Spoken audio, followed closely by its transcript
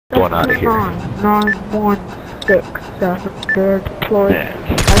Going out of here. 9167, they're deployed. Yeah.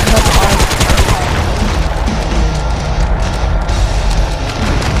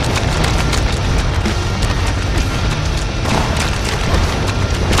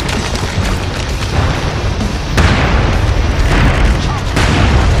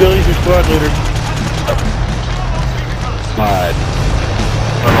 Billy's your squad leader.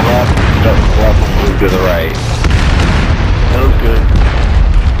 On the left, move to the right. Sounds good.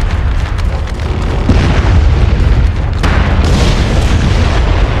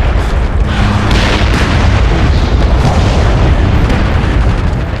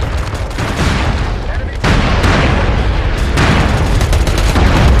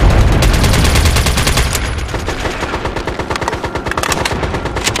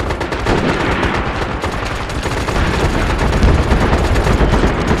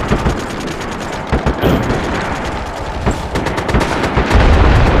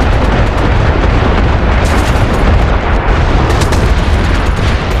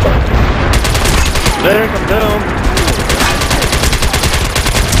 There, come down.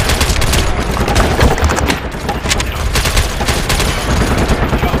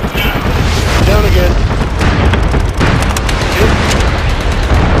 Down again.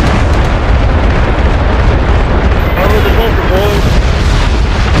 Over the bunker, boys.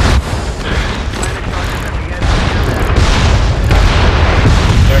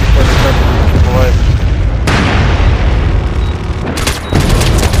 Ready for the boys.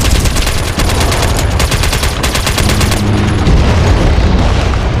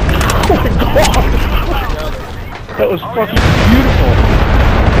 That was fucking beautiful.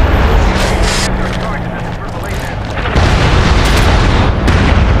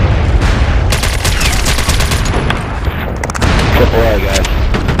 Triple A, guys.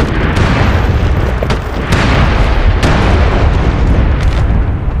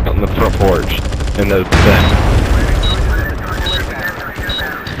 On the front porch. In the vent.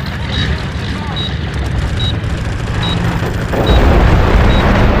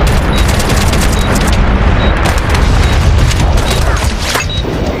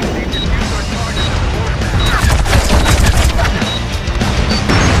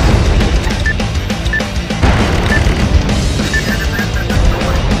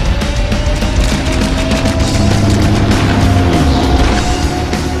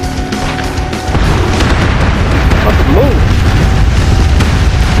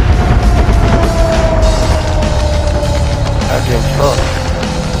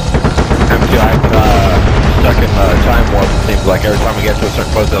 Stuck in time warp. It seems like every time we get to a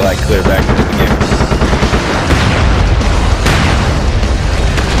certain post, they like clear back into the game.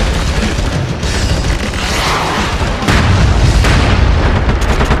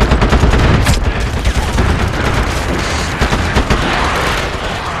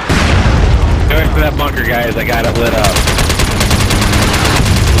 Going for that bunker, guys. I got it lit up.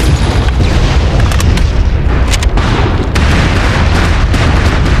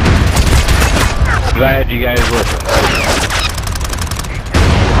 Glad you guys listen.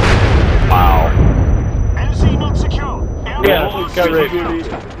 Wow. NC not secure. Yeah, got ready. I'm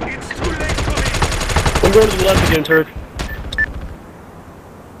going to the left again, Turk.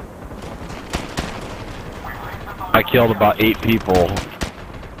 I killed about 8 people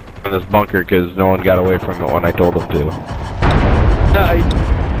in this bunker because no one got away from it when I told them to.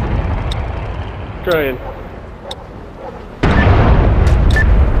 Trying.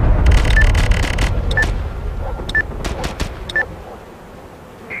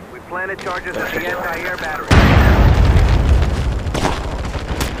 Planet charges at the anti-air battery.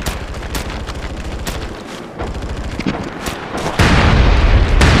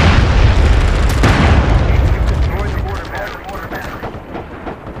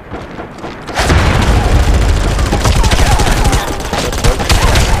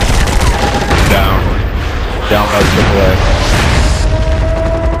 Down by AAA.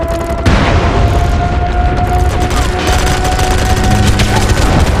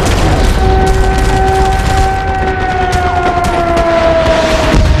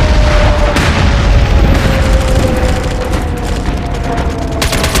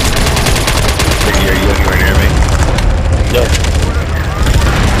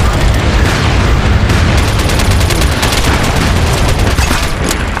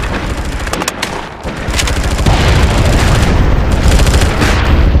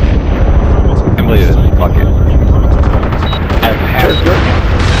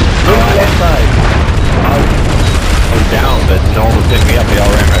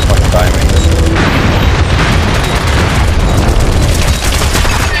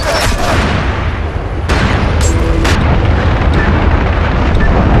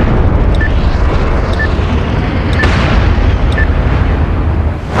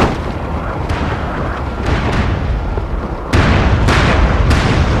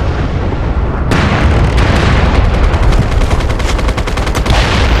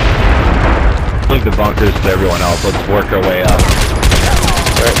 leave the bunkers to everyone else. Let's work our way up.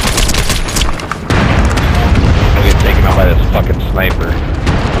 Alright. I'll get taken out by this fucking sniper.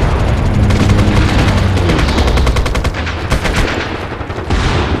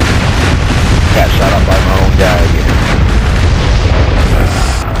 Got shot up by my own guy again.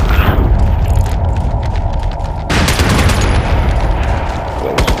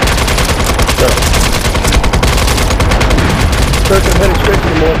 Turk, I'm heading straight to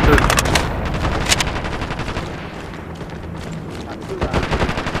the north, Turk.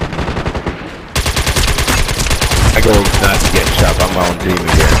 I go not to get shot by my own team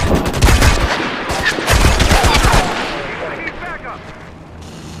again.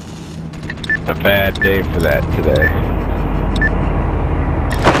 A bad day for that today.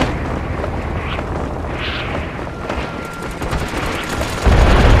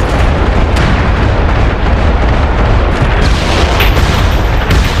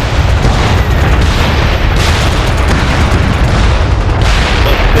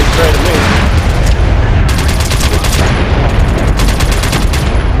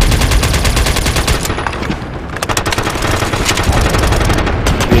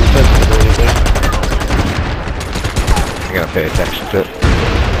 I gotta pay attention to it.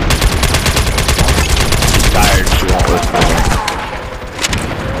 She's tired, she won't listen to me.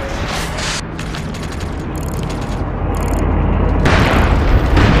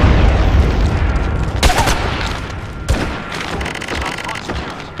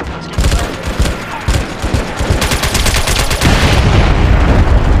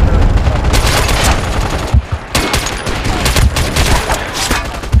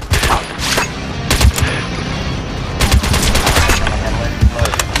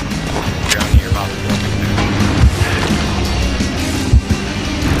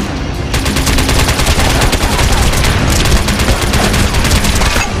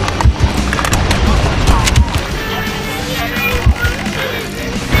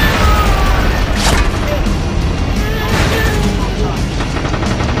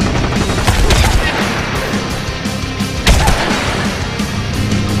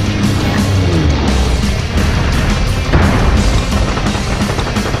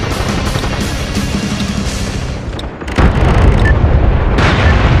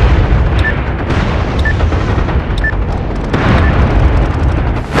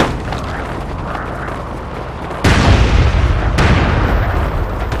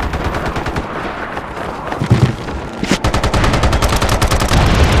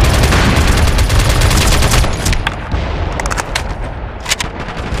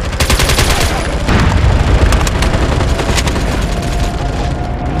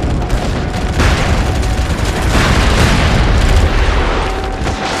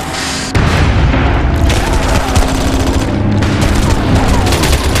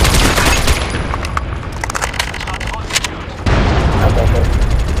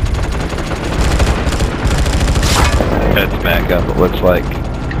 Heads back up, it looks like.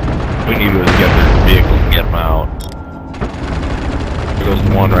 We need to get their vehicles and get them out. There goes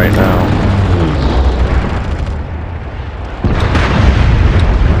one right now.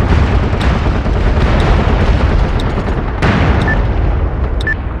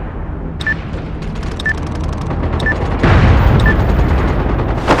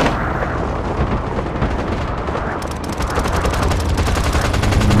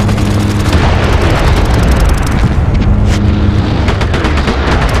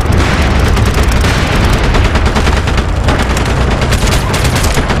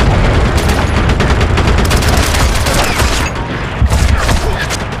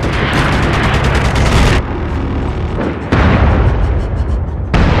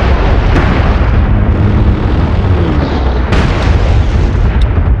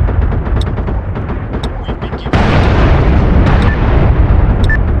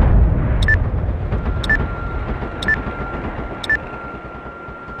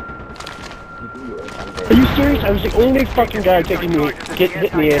 Are you serious? I was the only fucking guy hitting me in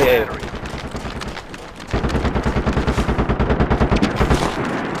the AA.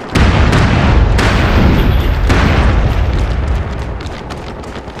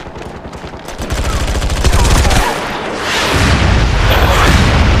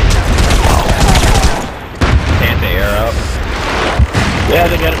 Anti-air up. Yeah,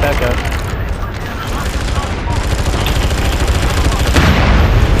 they got it back up.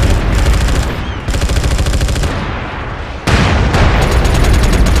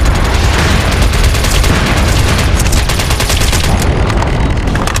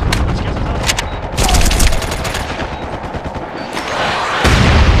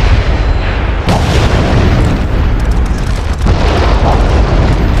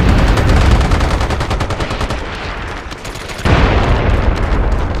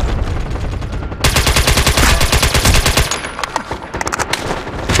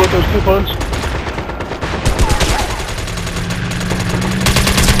 get those coupons?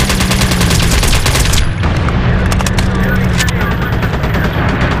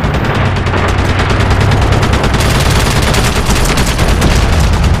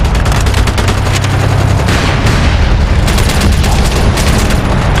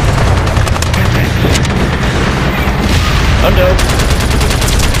 I'm down.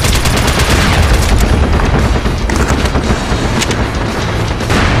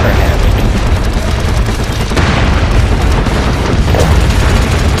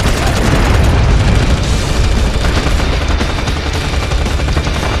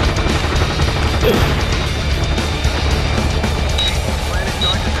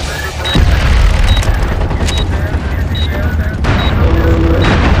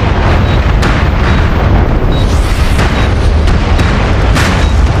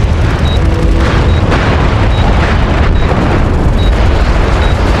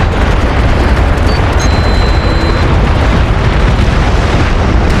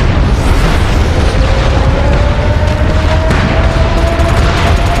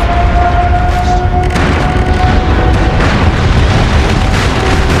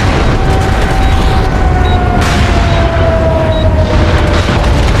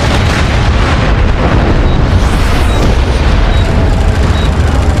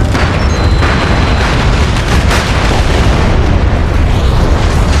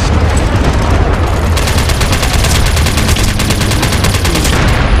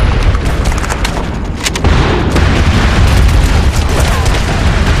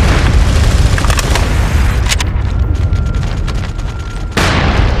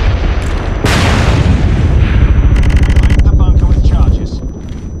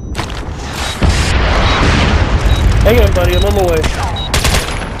 Hang on, buddy, I'm on my way.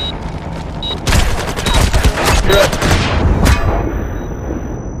 You're up.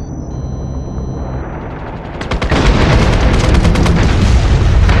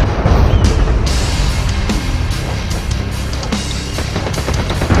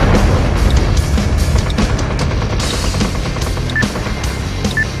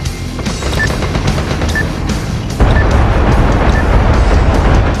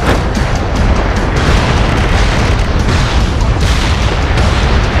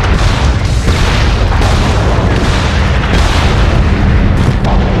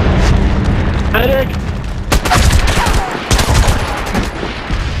 Medic!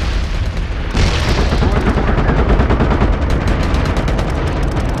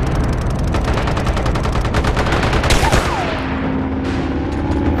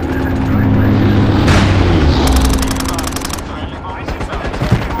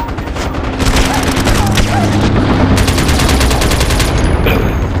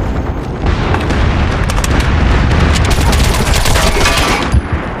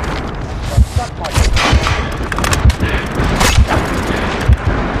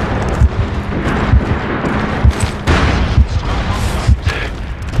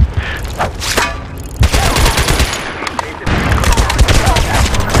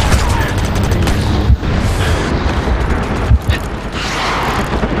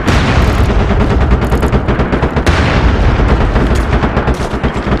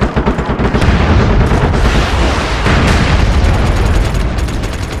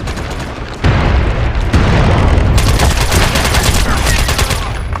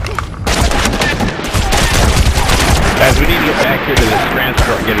 Guys, we need to get back here to this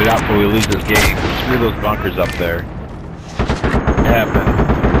transfer and get it out before we leave this game. Screw those bunkers up there. It happened.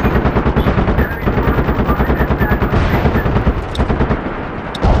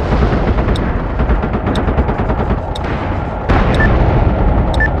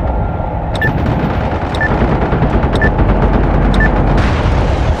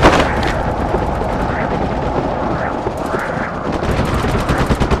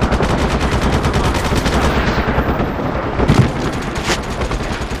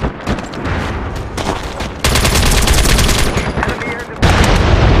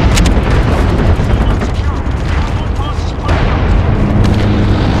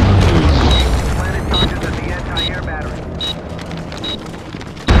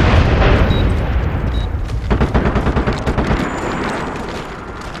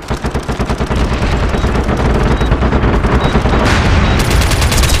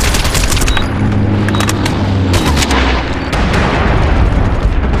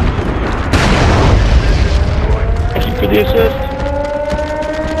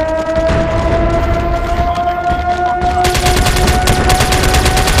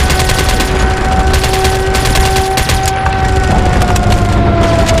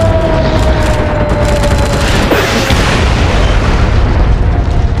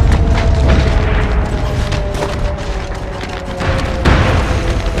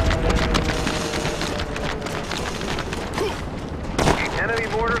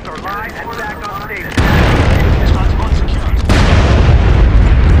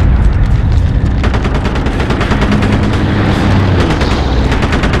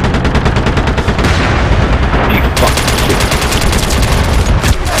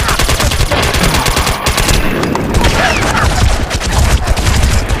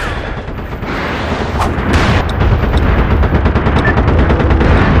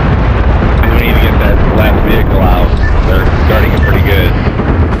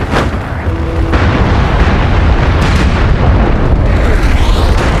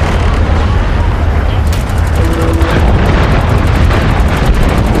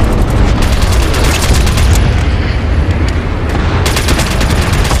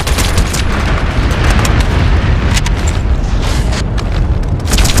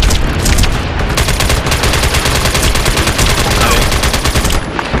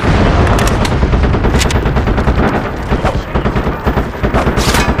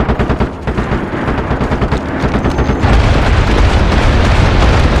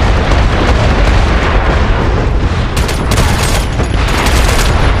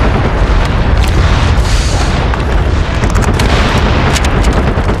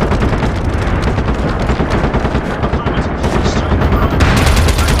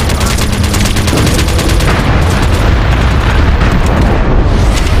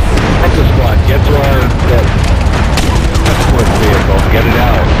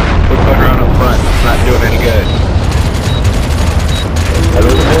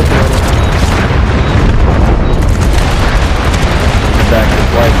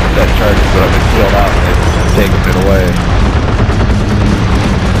 that charges, but I've been killed out and it's taking it away.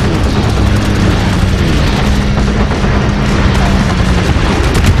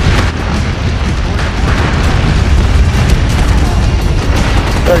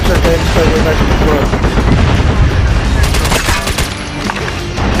 Sorry, way back to the front.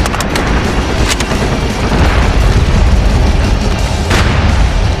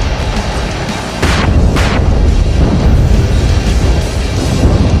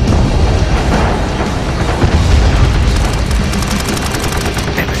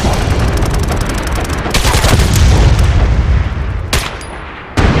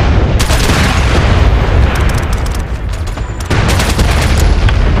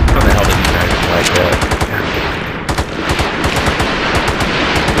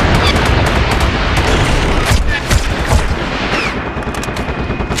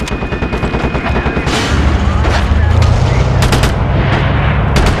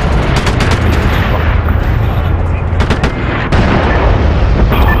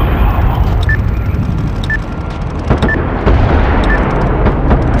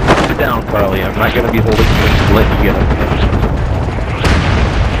 Carly, I'm not going to be holding you and let you get up there.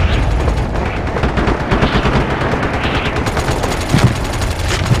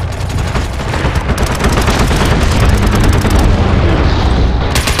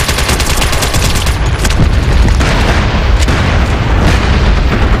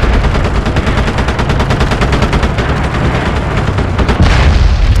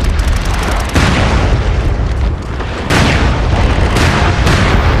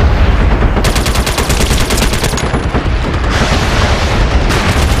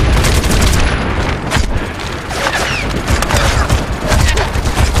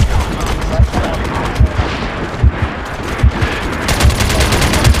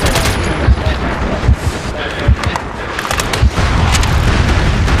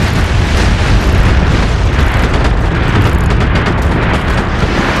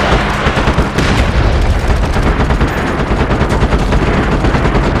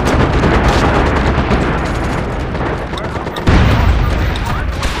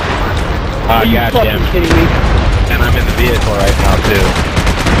 Are you fucking kidding me? And I'm in the vehicle right now, too.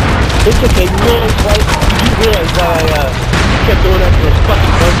 It's okay, you realize why I kept going after those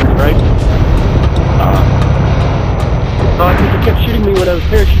fucking bunkers, right? Because they kept shooting me when I was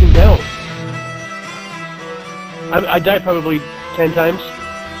parachuting down. I died probably 10 times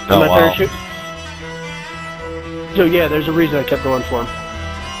on my parachute. So yeah, there's a reason I kept going for them.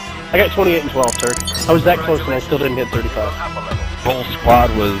 I got 28 and 12, Turk. I was that close and I still didn't hit 35. Whole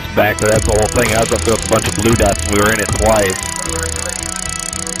squad was back there, that's the whole thing. I was up there with a bunch of blue dots and we were in it twice.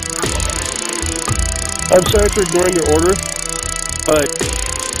 I'm sorry for ignoring your order, but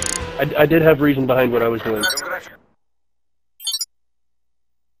I did have reason behind what I was doing.